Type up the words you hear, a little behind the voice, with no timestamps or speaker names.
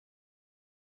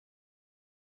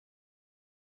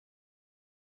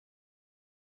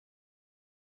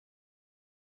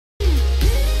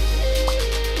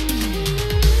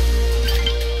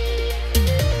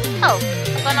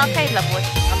arcade level is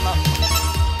unlocked.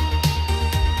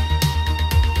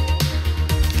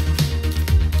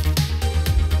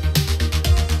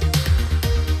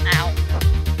 Ow.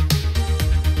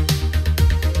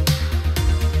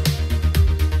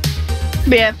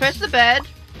 But yeah, first the bed,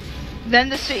 then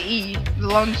the city, the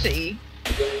long city.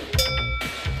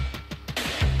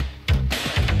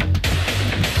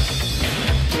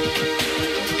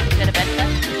 Go to bed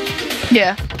first?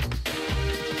 Yeah.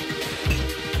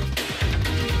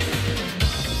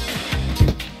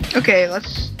 Okay,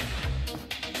 let's...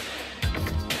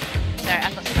 Sorry,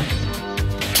 I've got stuff.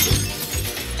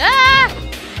 Ah!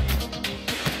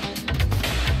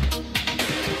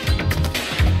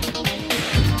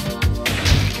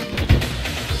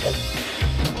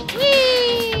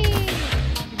 Whee!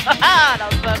 Haha, that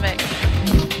was perfect.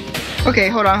 Okay,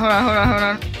 hold on.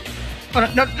 Hold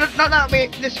on, no, not that way,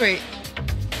 this way.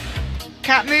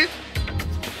 Can't move.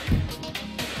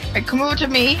 Alright, come over to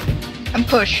me and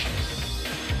push.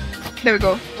 There we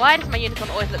go. Why does my unicorn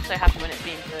always look so happy when it's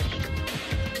being pushed?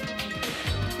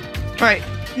 Right,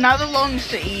 now the long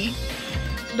city.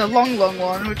 The long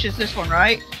one, which is this one,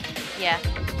 right? Yeah,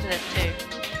 so there's two.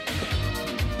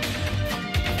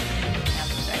 Yeah,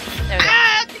 sorry. There we go.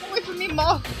 Ah! Get away from me,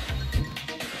 moth!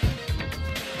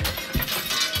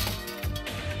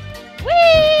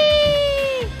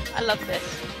 Whee! I love this.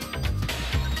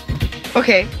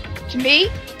 Okay, to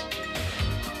me.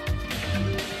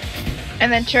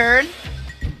 And then turn.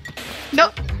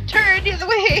 No, turn the other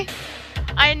way.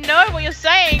 I know what you're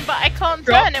saying, but I can't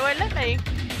Drop. turn. It won't let me.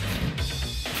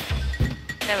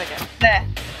 There we go. There.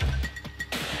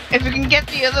 If we can get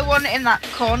the other one in that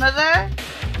corner there.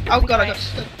 Oh god, I got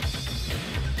stuck.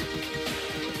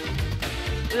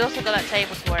 We also got that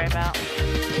table to worry about.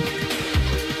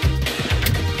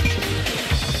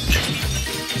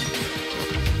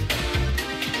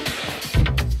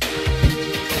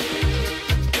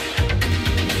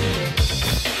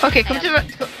 Okay, come to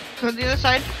the other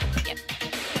side. Yep.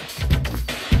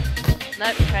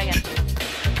 Nope, try again.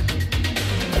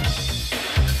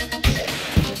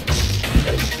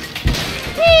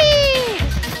 Whee!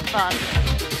 This is fun.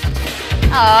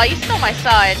 Oh, you stole my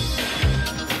side.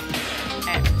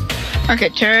 Okay,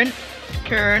 turn.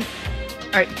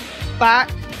 Alright,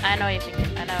 back. I know what you're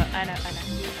thinking. I know.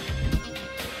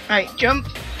 Alright, jump.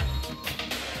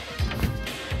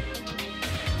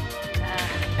 Ah.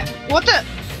 What the?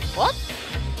 What?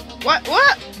 What?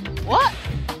 What?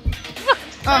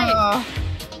 Oh.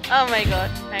 Oh my god,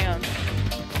 hang on.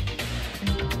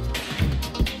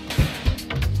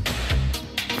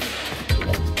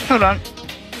 Hold on.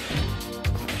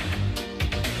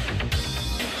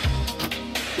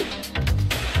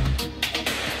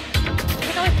 We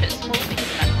can always put small things in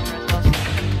that corner as well.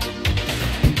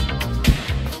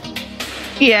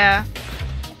 Yeah.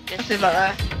 Just Let's do it like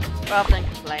that. rather than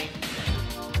complain.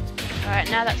 Alright,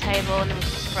 now that table, and then we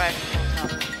can describe what's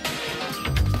up.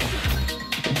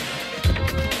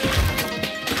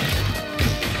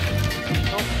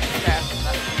 Oh, there.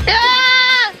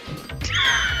 Ah!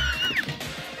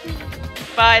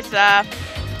 Bye, Sap.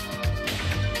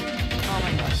 Oh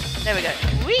my god. There we go.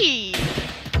 Whee!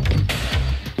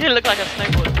 You didn't look like a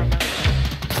snowboard for a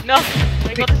moment. No!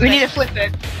 We need to flip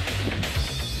it.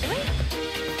 Really?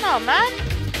 No, man.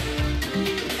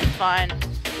 It's fine.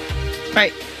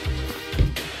 Right.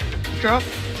 Drop.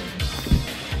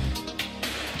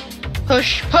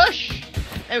 Push.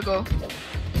 There we go.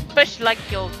 Push like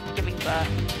you're giving birth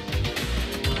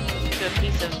to a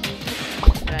piece of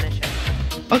furniture.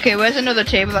 Okay, where's another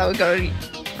table that we gotta...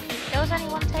 There was only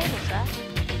one table, sir.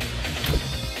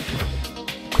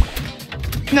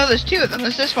 No, there's two of them.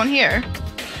 There's this one here.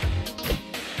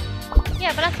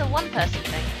 Yeah, but that's a one-person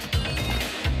thing.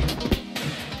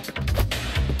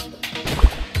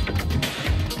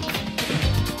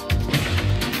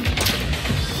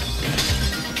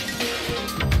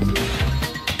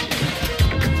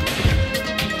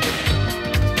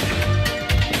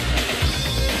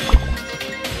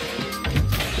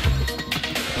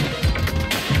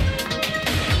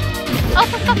 Oh,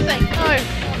 for fuck's sake, no! I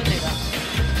don't want to do that.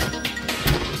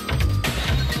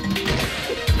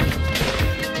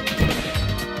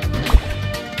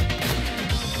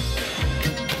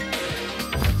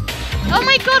 Oh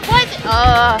my god, why is it? Hang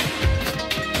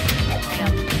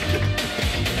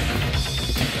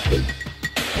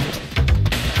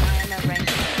on. No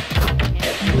range.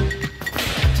 Yeah.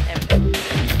 There we go.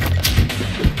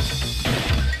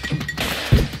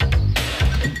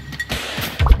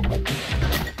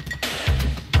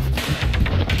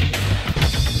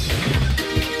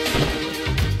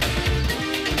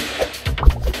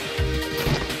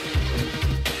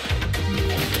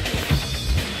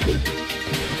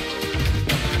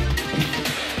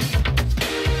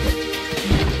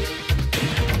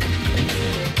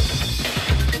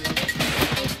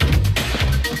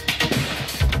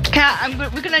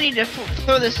 gonna need to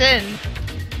throw this in.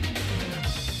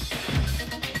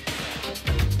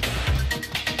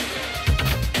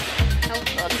 Oh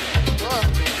god.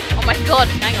 Whoa. Oh my god,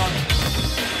 hang on.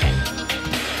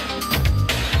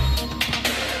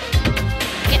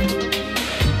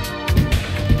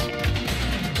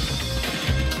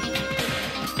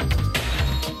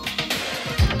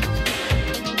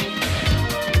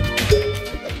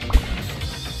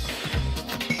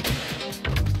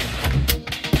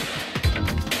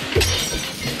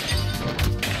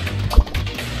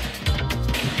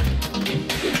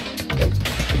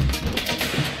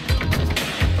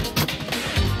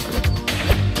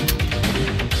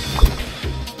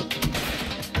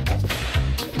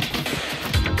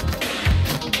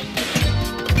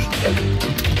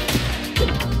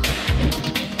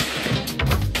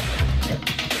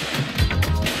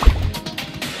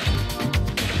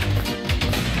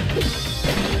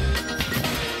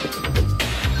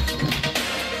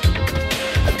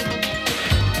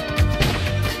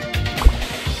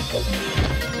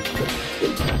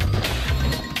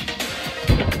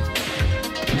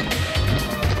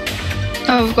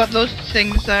 Oh, we've got those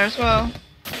things there as well.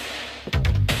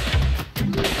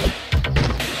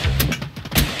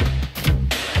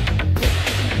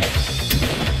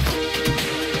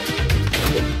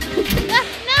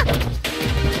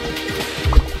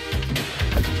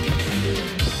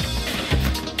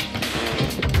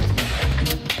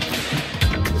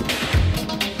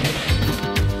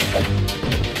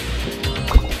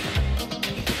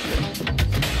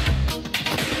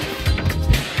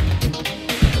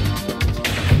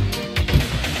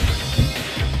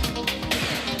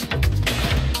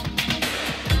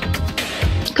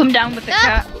 Come down with the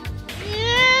cat.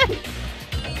 Yeah.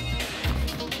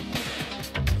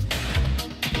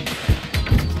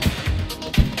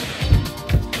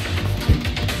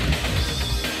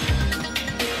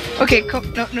 Okay,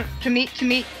 come, no, to meet.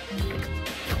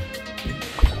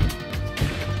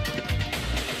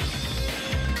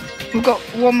 We've got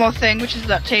one more thing, which is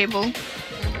that table.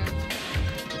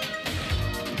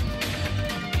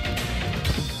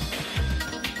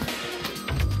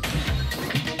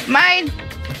 Mine!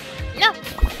 No!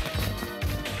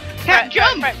 Cat,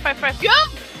 jump! Right.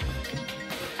 Jump!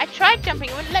 I tried jumping,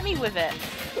 it wouldn't let me with it.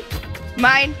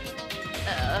 Mine.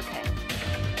 Okay.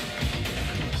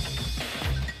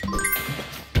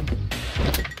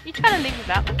 You trying to leave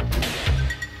without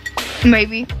me?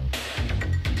 Maybe.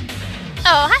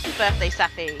 Oh, happy birthday,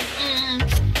 Sapphire.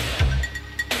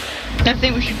 I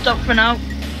think we should stop for now.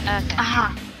 Okay.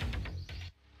 Aha.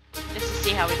 Just to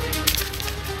see how we do.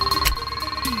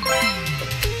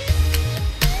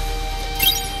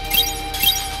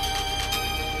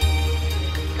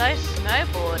 Go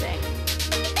snowboarding.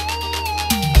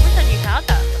 I wish I knew how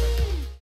that.